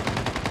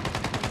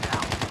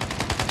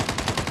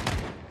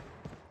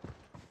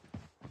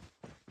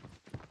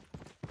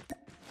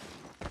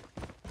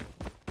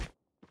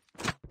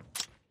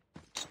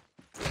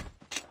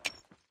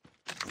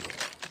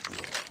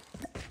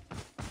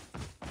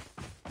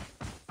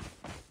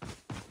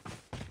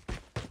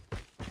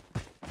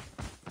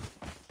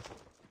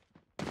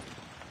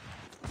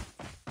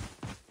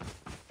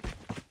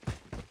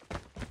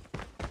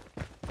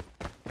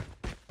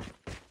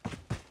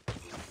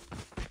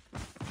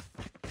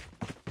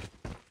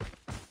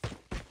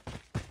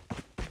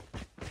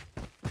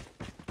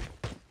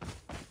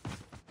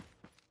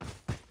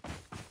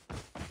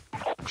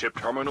 Chip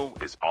terminal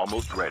is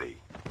almost ready.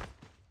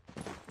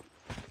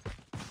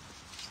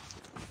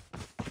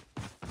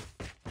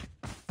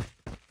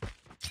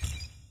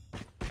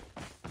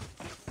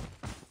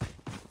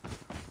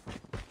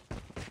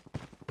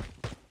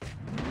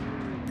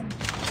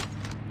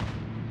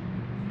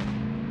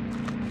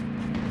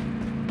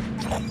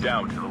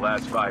 Down to the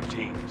last 5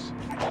 teams.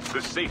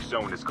 The safe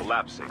zone is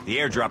collapsing. The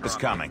airdrop is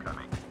coming.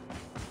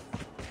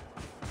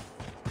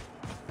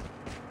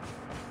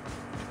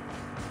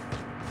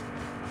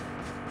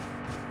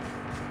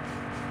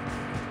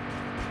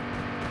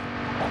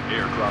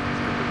 Airdrop has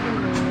been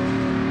delivered.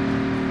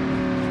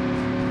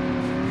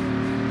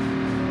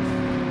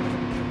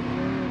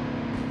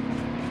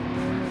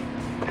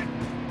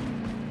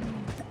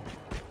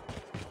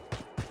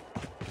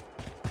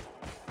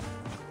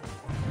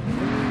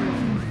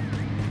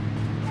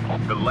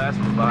 The last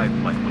revived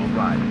flight will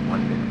arrive in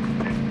 1 minute.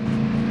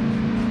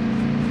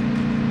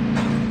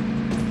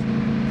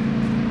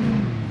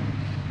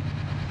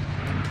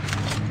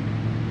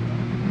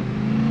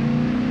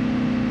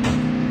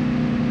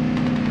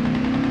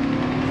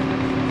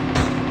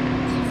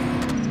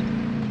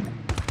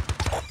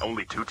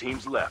 Only 2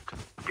 teams left,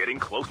 getting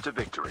close to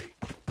victory.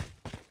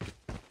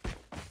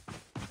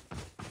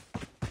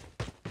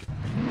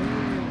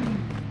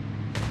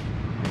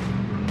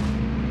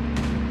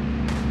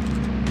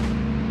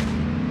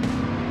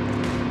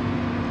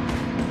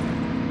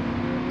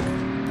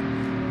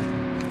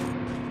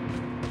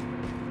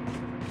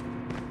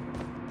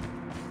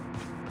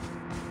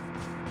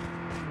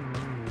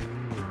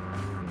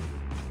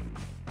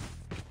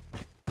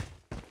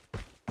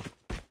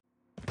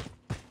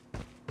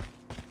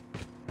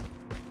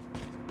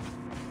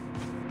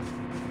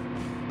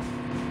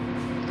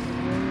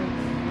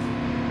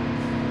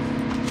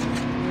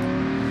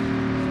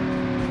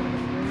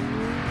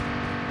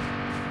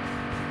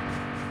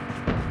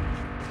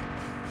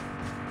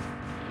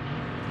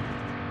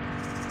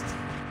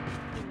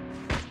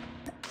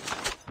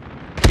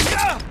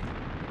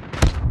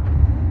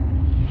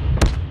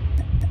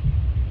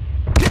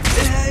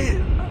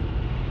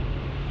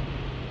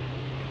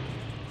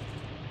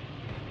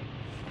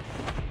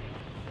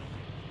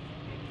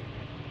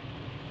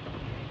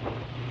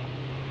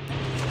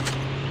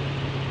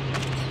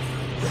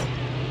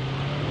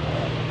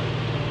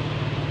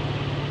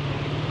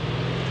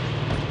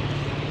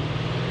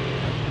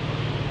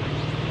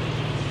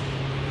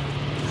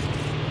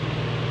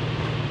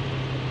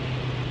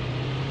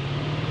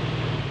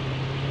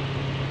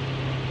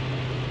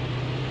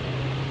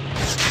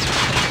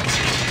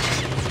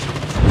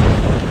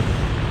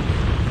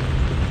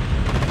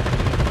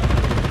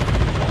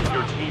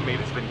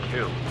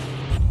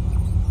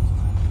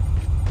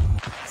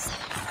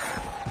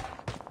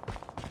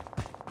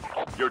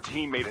 Your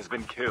teammate has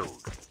been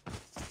killed.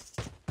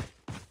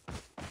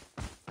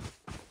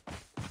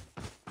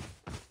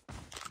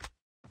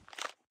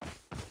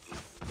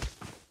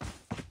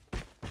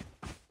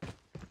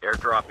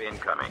 Airdrop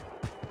incoming.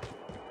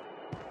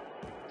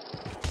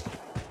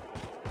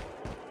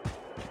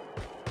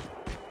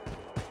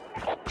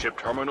 Chip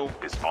terminal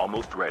is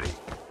almost ready.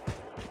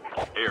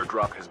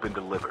 Airdrop has been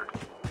delivered.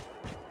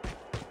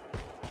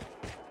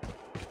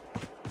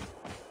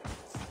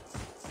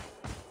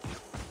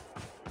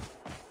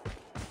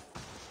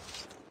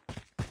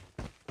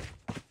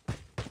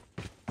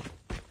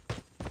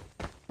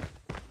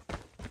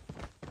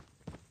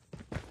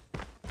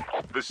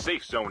 The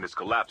safe zone is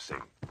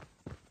collapsing.